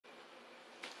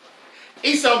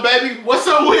Eat some, baby. What's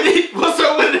up with it? What's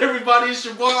up with it, everybody? It's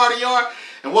your boy RDR,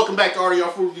 and welcome back to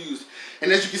RDR Food Reviews.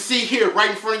 And as you can see here,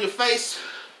 right in front of your face,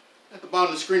 at the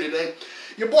bottom of the screen today,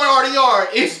 your boy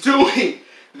RDR is doing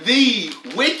the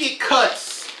Wicked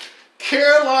Cutz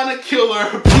Carolina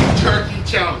Killer Beef Jerky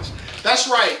Challenge. That's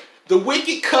right, the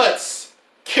Wicked Cutz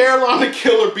Carolina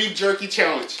Killer Beef Jerky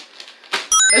Challenge.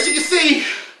 As you can see,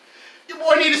 your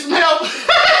boy needed some help.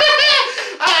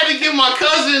 I had to get my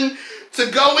cousin to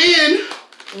go in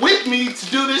with me to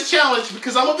do this challenge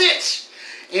because I'm a bitch.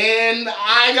 And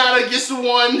I gotta get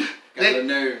someone that...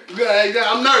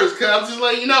 I'm nervous because I'm just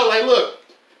letting you know, like, look,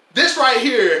 this right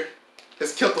here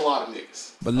has killed a lot of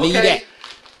niggas. Believe that.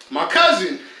 My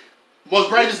cousin, most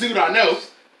bravest dude I know,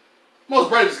 most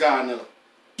bravest guy I know,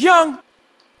 Young,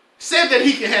 said that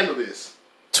he can handle this.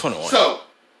 21. So,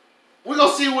 we're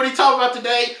gonna see what he talked about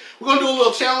today. We're gonna do a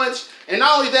little challenge. And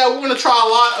not only that, we're gonna try a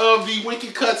lot of the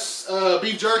Wicked Cutz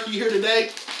beef jerky here today.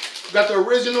 We got the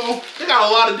original. They got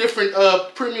a lot of different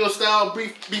premium style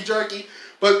beef jerky.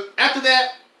 But after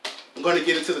that, I'm gonna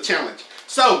get into the challenge.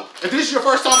 So, if this is your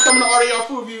first time coming to RDR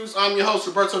Food Reviews, I'm your host,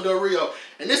 Roberto Del Rio.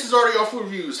 And this is RDR Food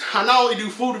Reviews. I not only do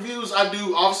food reviews, I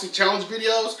do obviously challenge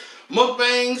videos,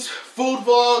 mukbangs, food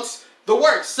vlogs, the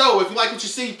works. So if you like what you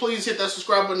see, please hit that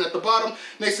subscribe button at the bottom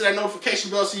next to that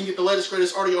notification bell so you can get the latest,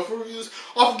 greatest RDR Food Reviews.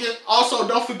 Also,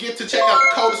 don't forget to check out the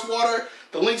coldest water.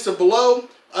 The links are below.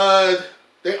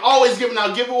 They're always giving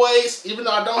out giveaways, even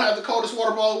though I don't have the coldest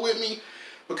water bottle with me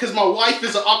because my wife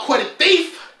is an aquatic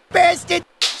thief. Bastard!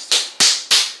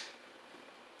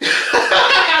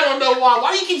 I don't know why.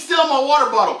 Why do you keep stealing my water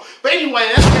bottle? But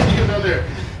anyway, that's neither here nor there.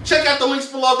 Check out the links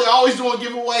below. They're always doing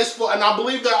giveaways for, and I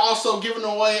believe they're also giving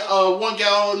away a 1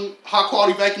 gallon high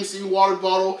quality vacuum sealed water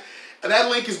bottle. And that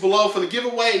link is below for the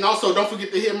giveaway. And also don't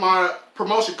forget to hit my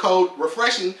promotion code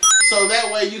refreshing, so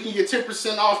that way you can get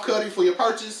 10% off Cuddy for your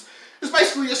purchase. It's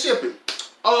basically your shipping.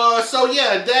 So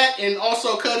yeah, that, and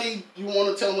also Cuddy, you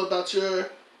want to tell them about your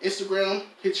Instagram,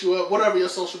 hit you up, whatever your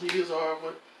social medias are.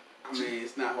 But I mean,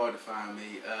 it's not hard to find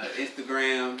me.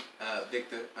 Instagram,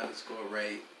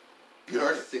 Victor_Ray. You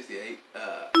heard it. 68.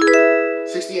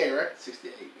 68, right?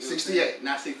 68. You know 68.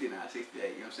 Not 69, 68. You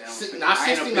know what I'm saying? Not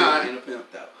 69. I ain't a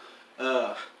pimp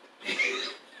though.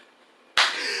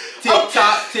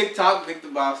 TikTok, Victor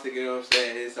Bostic, you know what I'm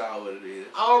saying? It's all what it is.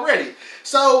 Already.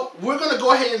 So, we're going to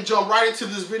go ahead and jump right into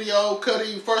this video.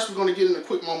 Cuddy, first we're going to get in a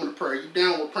quick moment of prayer. You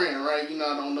down with praying, right? You know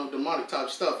I don't know demonic type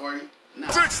stuff, are you? Nah.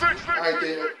 Alright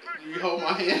then, you hold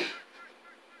my hand.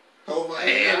 Hold my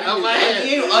hand. Hold my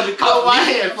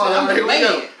hand, Father. Here we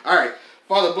go. Alright.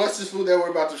 Father, bless this food that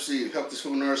we're about to receive. Help this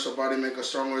food nourish our body, make us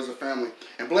stronger as a family.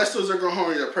 And bless those that go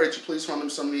hungry. I pray that you please find them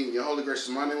something to eat. In your holy gracious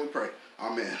name we pray.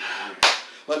 Amen.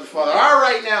 Love you, Father.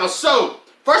 Alright now, so,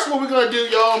 first what we're going to do,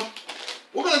 y'all,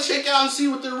 we're going to check out and see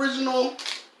what the original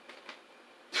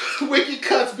Wicked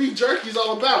Cutz Beef Jerky is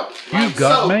all about. You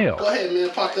got mail. Go ahead, man.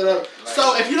 Pop that up.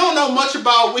 So, if you don't know much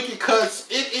about Wicked Cutz,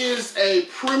 it is a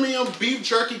premium beef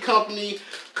jerky company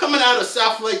coming out of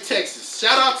Southlake, Texas.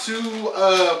 Shout out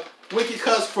to Wicked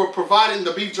Cutz for providing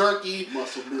the beef jerky.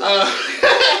 Muscle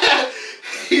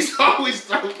He's always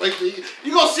like,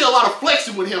 you're gonna see a lot of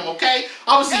flexing with him, okay?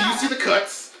 Obviously, you see the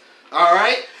cuts. All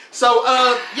right. So,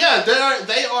 yeah,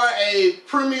 they are a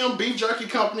premium beef jerky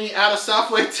company out of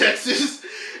Southlake, Texas,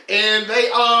 and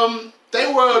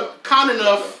they were kind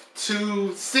enough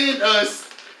to send us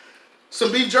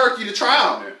some beef jerky to try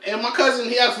out. And my cousin,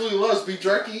 he absolutely loves beef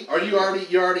jerky. Are you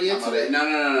already into it?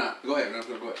 No. Go ahead.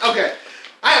 Go ahead. Okay,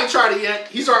 I haven't tried it yet.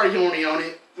 He's already horny on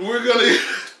it. We're gonna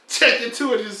check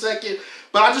into it in a second.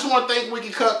 But I just want to thank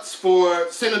Wicked Cutz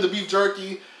for sending the beef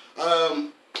jerky.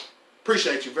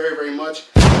 Appreciate you very, very much.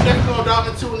 We're definitely going to dive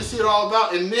into it and see what it's all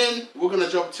about. And then we're going to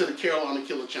jump into the Carolina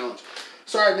Killer Challenge.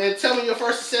 Sorry, man. Tell me your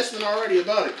first assessment already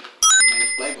about it. Man,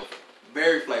 flavorful.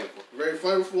 Very flavorful. Very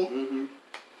flavorful? Mm-hmm.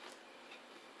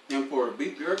 And for a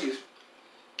beef jerky, it's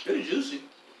pretty juicy.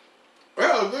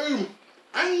 Yeah, very.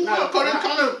 I ain't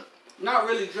kind of... Not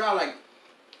really dry, like...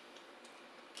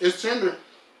 It's tender.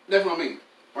 That's what I mean,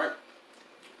 right?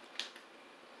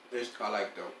 I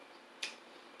like though.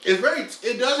 It's very.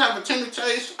 It does have a tender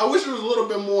taste. I wish it was a little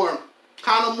bit more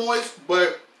kind of moist,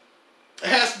 but it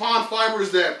has fine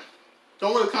fibers that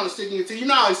don't really kind of stick in your teeth. You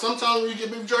know how like sometimes when you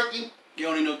get beef jerky, you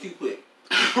don't need no toothpick.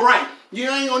 Right. You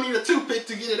ain't gonna need a toothpick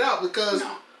to get it out because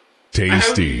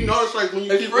tasty. You notice like when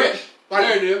you it's keep fresh. it, like,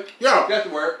 there it is. Yeah, that's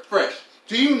the word. Fresh.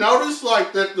 Do you notice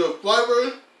like that the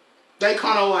flavor, they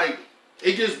kind of like.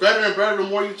 It gets better and better the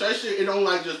more you taste it. It don't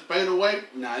like just fade away.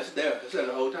 Nah, it's there. It's there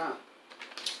the whole time.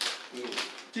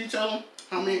 Can you tell them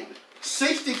how many?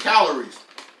 60 calories.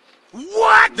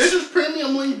 What? This is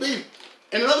premium lean beef.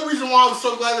 And another reason why I was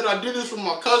so glad that I did this with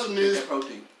my cousin is that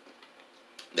protein.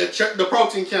 The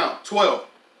protein count, 12.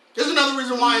 There's another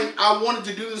reason why I wanted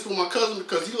to do this with my cousin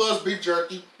because he loves beef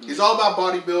jerky. He's all about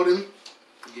bodybuilding.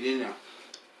 Get in there.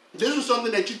 This is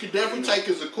something that you could definitely take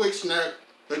as a quick snack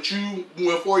that you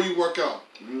before you work out,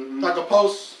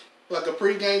 like a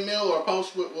pre-game meal or a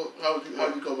post. How would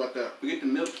you go about that? We get the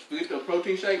milk. We get the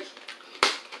protein shakes.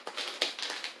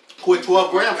 Quick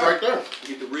 12 grams right there.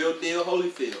 Get the real deal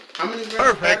Holyfield. How many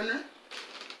grams of fat in there?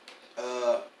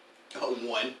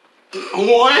 One.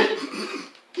 One.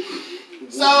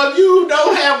 So if you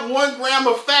don't have 1 gram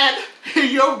of fat in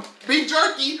your beef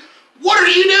jerky, what are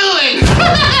you doing?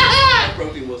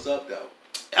 Protein was up though.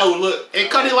 Oh look, and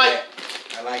cut it like.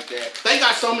 I like that. They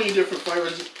got so many different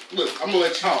flavors. Look, I'm gonna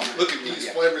let you look at these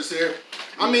flavors here.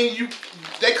 I mean,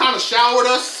 they kind of showered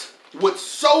us with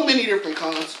so many different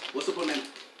kinds. What's up on that?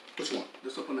 Which one?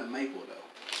 What's up on that maple though?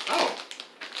 Oh,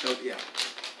 So yeah.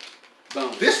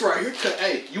 Boom. this right here.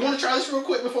 Hey, you want to try this real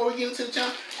quick before we get into the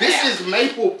challenge? This is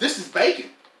maple. This is bacon.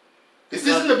 This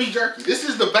isn't the beef jerky. This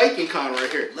is the bacon kind right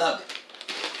here. Love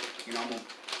it. You know, I'm a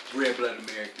red-blooded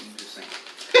American. I'm just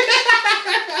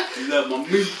saying. Love my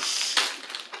meat.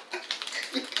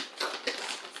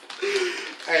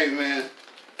 Hey man,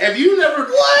 have you never?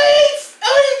 What?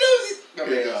 I Here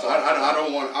you go. I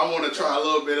don't want. I want to try a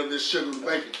little bit of this sugar with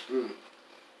bacon.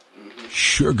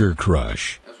 Sugar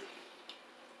Crush.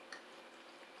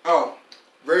 Oh,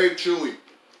 very chewy.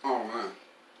 Oh man.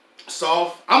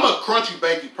 Soft. I'm a crunchy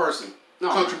bacon person.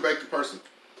 Bacon person.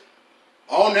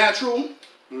 All natural.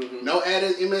 No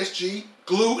added MSG.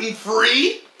 Gluten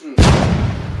free.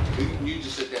 You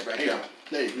just sit that right Yeah. there.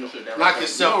 There you go. Sit that Knock right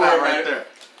yourself there. out right there.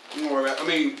 Don't worry about it. I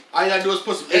mean, All you gotta do is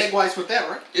put some egg whites with that,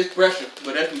 right? it's pressure,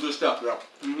 but that's some good stuff though.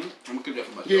 I'm gonna keep that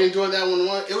for myself. You enjoyed that one?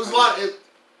 It was a lot.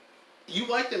 You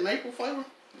like that maple flavor?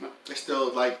 No. It's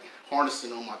still like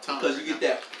harnessing on my tongue. Because you get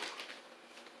that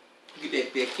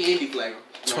candy flavor.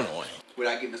 You know,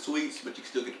 without getting the sweets, but you can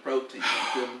still get the protein. You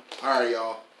feel me? Alright,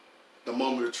 y'all. The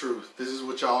moment of truth. This is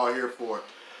what y'all are here for.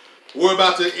 We're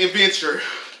about to venture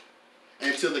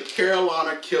into the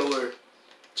Carolina Killer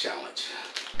Challenge.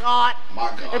 God, My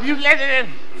God. if you let it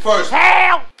in, First,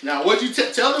 hell! now what you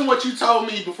tell them what you told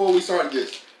me before we started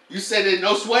this. You said that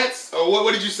no sweats, or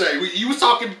what did you say? You was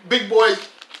talking big boy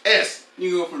S.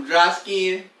 You go from dry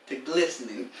skin to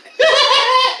glistening.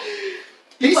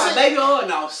 He You put said- baby oil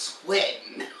and I'm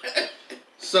sweating.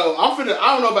 So I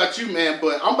don't know about you, man,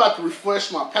 but I'm about to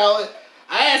refresh my palate.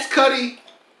 I asked Cuddy,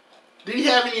 did he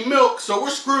have any milk? So we're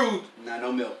screwed. Nah,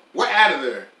 no milk. We're out of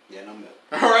there. Yeah, no milk.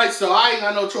 All right, so I ain't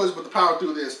got no choice but to power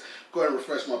through this. Go ahead and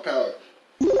refresh my palate.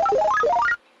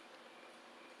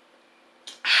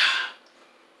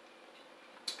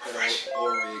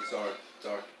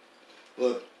 Sorry.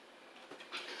 Look,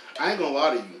 I ain't gonna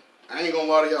lie to you. I ain't gonna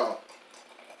lie to y'all.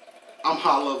 I'm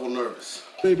high level nervous.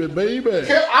 Baby.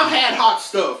 I've had hot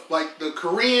stuff, like the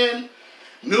Korean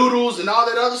noodles and all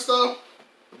that other stuff.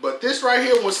 But this right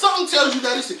here, when something tells you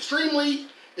that it's extremely,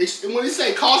 when they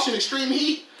say caution extreme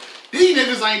heat, these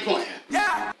niggas ain't playing.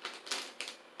 Yeah.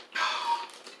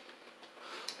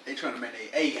 They trying to make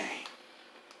their A game.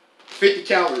 50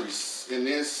 calories in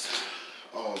this.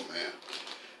 Oh man.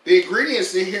 The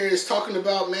ingredients in here is talking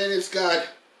about, man, it's got,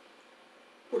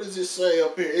 what does it say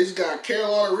up here? It's got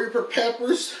Carolina Reaper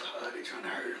peppers. They trying to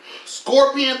hurt him.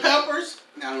 Scorpion peppers.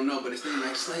 I don't know, but it seems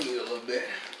like slinging a little bit.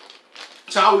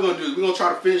 So how we gonna do? We gonna try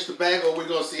to finish the bag, or we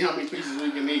gonna see how many pieces we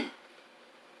can eat?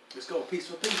 Let's go piece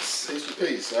for piece. Piece for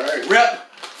piece. All right. Rep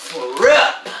for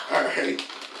rep. All right.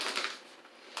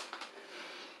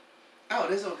 Oh,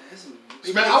 there's some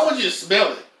big Smell. I want you to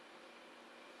smell it.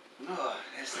 No,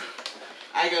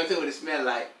 I ain't gonna tell what it smell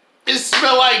like. It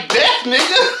smell like death,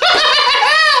 nigga.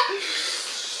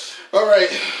 All right.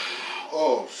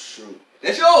 Oh shoot.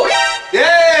 That's yours.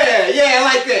 Yeah, I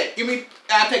like that.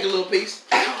 I'll take a little piece.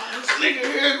 This nigga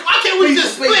here. Why can't we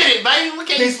just split it, baby? We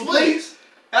can't Piece for split it. piece.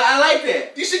 I like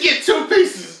that. You should get 2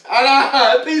 pieces.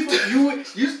 Piece for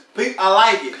piece. I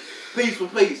like it. Piece for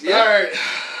piece. Yeah. All right.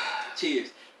 Cheers.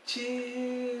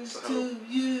 Cheers to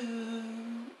you.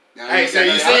 Hey, so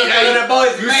you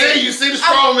see the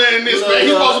strong man in this, man.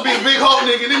 He's supposed to be a big Hulk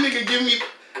nigga. This nigga give me.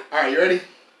 All right, you ready?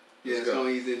 Yeah, let's go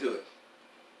ease into it.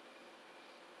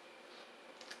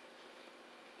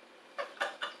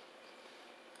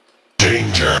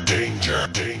 Danger.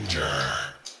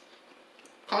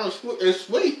 Kind of sweet. It's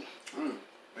sweet.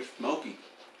 It's smoky.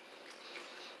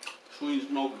 Sweet and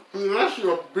smoky. That's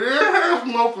a big ass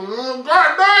smoking, man.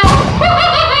 Goddamn.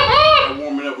 I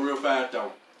warm it up real fast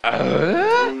though. I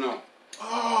don't know.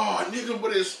 Oh, nigga,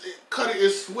 but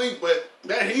it's sweet, but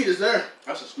that heat is there.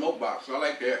 That's a smoke box. I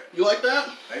like that. You like that?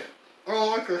 Hey, I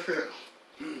don't like that shit.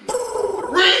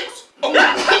 Ribs! Oh.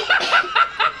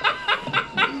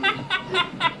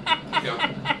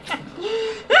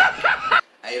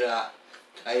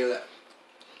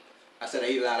 I said I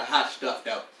eat a lot of hot stuff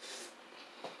though.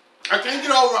 I can't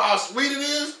get over how sweet it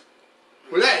is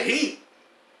with that heat.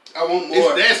 I want more.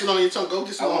 It's dancing on your tongue. Go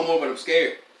get some more. I want more, but I'm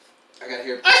scared. I gotta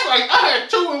hear. That's like I had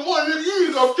 2 in 1. Nigga, you need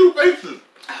to go 2 pieces.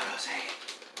 I was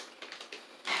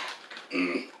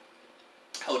saying.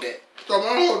 Hold that. So I'm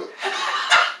hold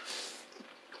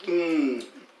it.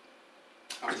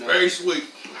 It's very sweet.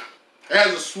 It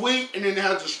has a sweet and then it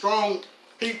has a strong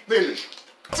heat finish.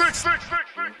 I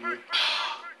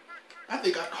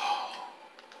think I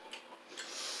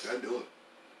do it.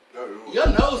 Your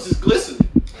nose is glistening.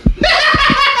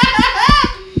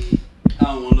 I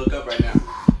don't want to look up right now.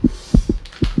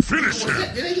 Finish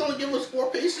him. Did they only give us 4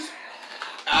 pieces?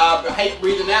 I hate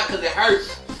breathing out because it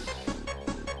hurts.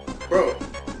 Bro.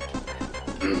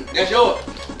 That's yours.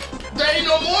 There ain't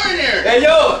no more in there. That's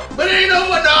yours. But there ain't no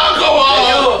more. No, go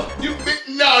on. That's You,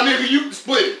 no, nigga, you can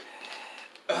split it.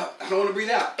 I don't want to breathe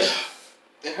out.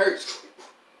 It hurts.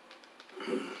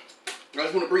 I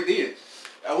just want to breathe in.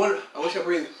 I wish I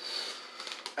breathed.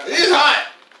 It is hot.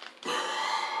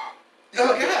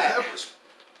 Oh, God.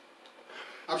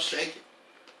 I'm shaking.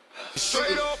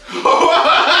 Straight up. I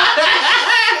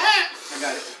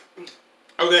got it.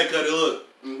 Okay, cut it. Look.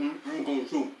 I'm going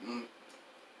to.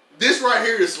 This right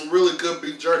here is some really good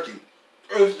beef jerky.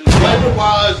 Flavor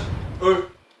Flavor-wise,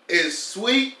 it's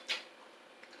sweet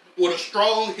with a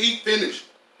strong heat finish.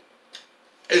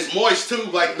 It's moist too.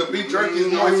 Like the beef jerky is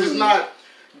moist. It's not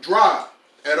dry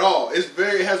at all. It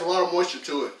has a lot of moisture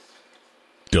to it.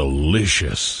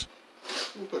 Delicious.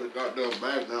 Let me put a goddamn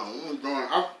bag down.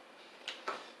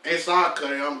 Inside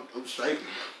cutting, I'm shaking.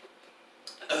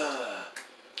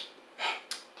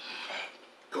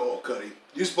 Go on, Cuddy.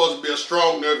 You supposed to be a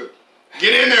strong nigga.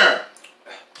 Get in there.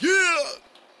 Yeah.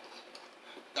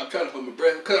 I'm trying to put my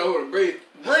breath. Cut over the breathe.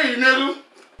 Breathe, nigga.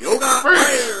 Yoga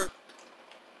fire.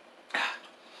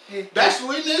 That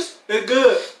sweetness, It's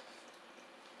good.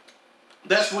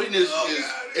 that sweetness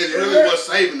is really what's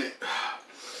saving it.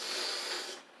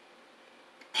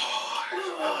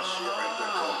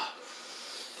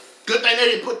 Good thing they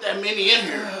didn't put that many in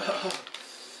here.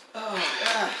 Oh,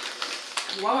 God.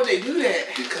 Why would they do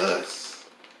that? Because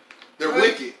they're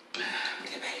wicked.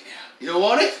 Get back now. You don't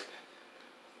want it?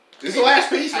 This is the last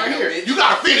piece right here. You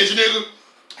gotta finish, nigga.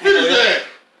 Finish that.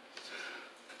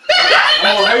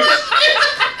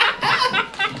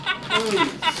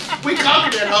 We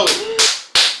conquered that hoe.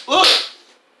 Look.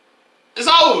 It's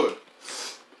over.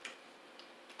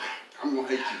 I'm gonna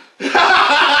hate you.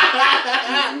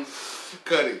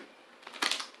 Cut it.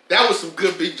 That was some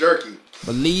good beef jerky.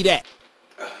 Believe that.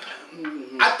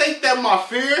 I think that my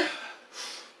fear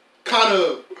kind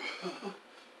of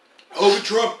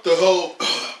overtrumped the whole,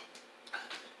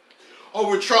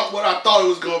 overtrumped what I thought it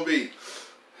was gonna be.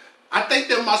 I think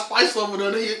that my spice level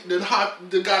done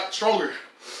got stronger.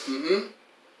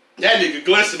 That nigga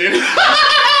glistening.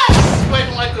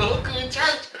 Sweating like a hooker in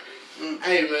church.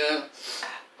 Hey man,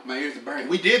 My ears are burning.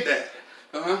 we did that.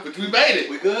 But we made it.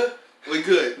 We good? We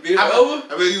good. Video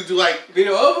over? I mean, you do like.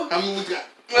 Video over? I mean, we got.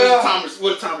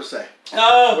 What the timer say? It's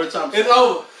over.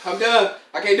 I'm done.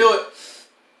 I can't do it.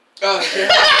 Shit.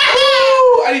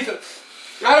 I need to.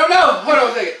 I don't know. Hold on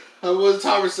a second. What the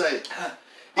timer say?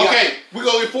 Okay, we're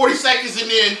gonna get 40 seconds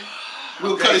and then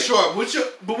we'll cut it short. What's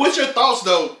your thoughts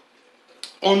though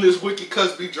on this wicked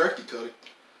Cutz Beef Jerky, Cody?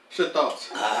 What's your thoughts?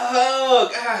 Oh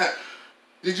God.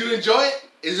 Did you enjoy it?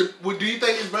 Do you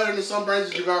think it's better than some brands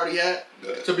that you've already had?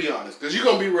 To be honest, because you're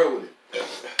gonna be real with it.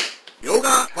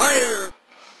 Yoga fire.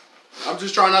 I'm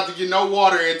just trying not to get no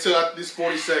water until after these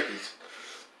 40 seconds.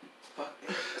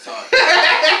 Sorry.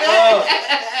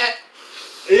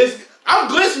 I'm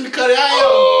glistening to cut it.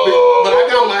 But I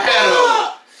got my hat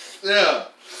on. Yeah.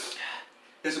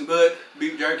 There's some good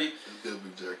beef jerky. Good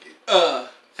beef jerky.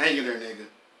 Hang in there, nigga.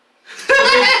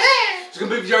 It's good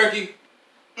beef jerky.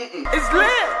 It's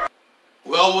lit.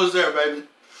 We almost there, baby.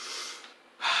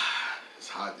 It's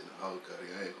hot in the whole cutting.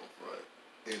 I ain't gonna front.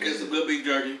 It's some good beef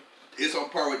jerky. It's on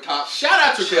par with top. Shout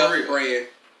out to Chef Korea. brand.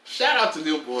 Shout out to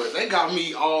them boys. They got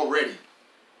me all ready.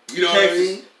 You know what I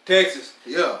mean? Texas.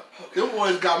 Yeah. Them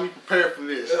boys got me prepared for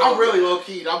this. I'm really low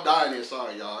key. I'm dying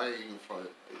inside, y'all. I ain't even front.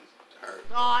 It hurt.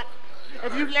 God,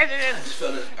 if you let it in. I just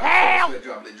felt it. I felt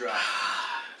drop it dry.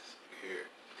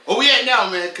 Where we at now,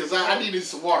 man? Because I needed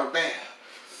some water bad.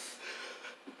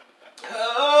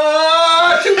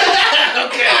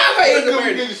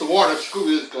 Okay. Give me some water. Screw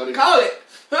this, Cody. Call it.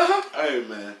 Hey,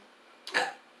 man.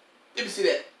 Let me see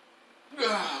that.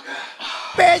 Oh,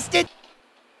 God. Best it.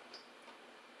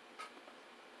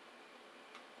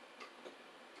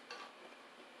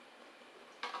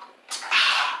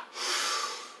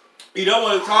 You don't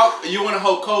want to talk, you want to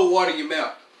hold cold water in your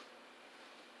mouth.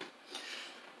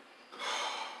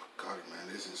 God, man,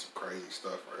 this is some crazy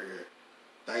stuff right here.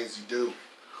 Things you do.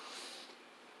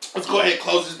 Let's go ahead and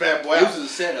close this bad boy out. This is a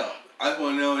setup. I just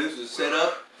want to know this is a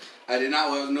setup. I did not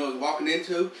know what I was walking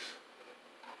into.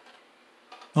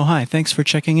 Oh, hi. Thanks for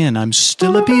checking in. I'm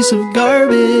still a piece of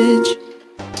garbage.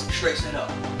 Straight setup.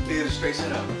 This is a straight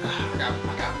setup. I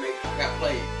got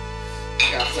played.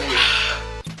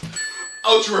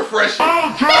 Ultra refreshing.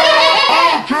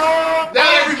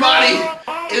 That,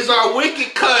 everybody, is our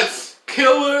Wicked Cutz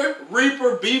Killer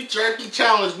Reaper Beef Jerky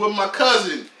Challenge with my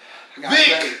cousin,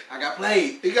 Vic. I got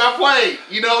played. He got played.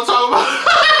 You know what I'm talking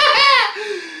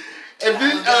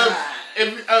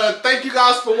about? Thank you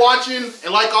guys for watching.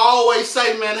 And like I always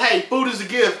say, man, hey, food is a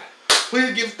gift.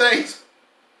 Please give thanks.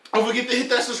 Don't forget to hit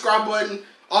that subscribe button.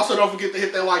 Also, don't forget to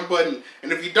hit that like button.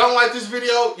 And if you don't like this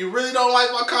video, you really don't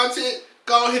like my content,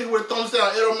 go and hit it with a thumbs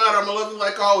down. It don't matter. I'm going to love you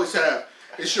like I always have.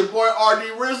 It's your boy,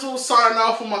 RD Rizzle, signing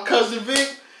off with my cousin,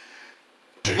 Vic.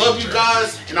 Love you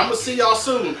guys, and I'm going to see y'all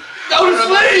soon. Go to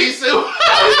sleep.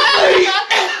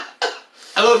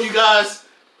 I love you guys.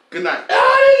 Good night.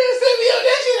 Oh, they didn't send me up.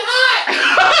 That shit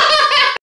hot.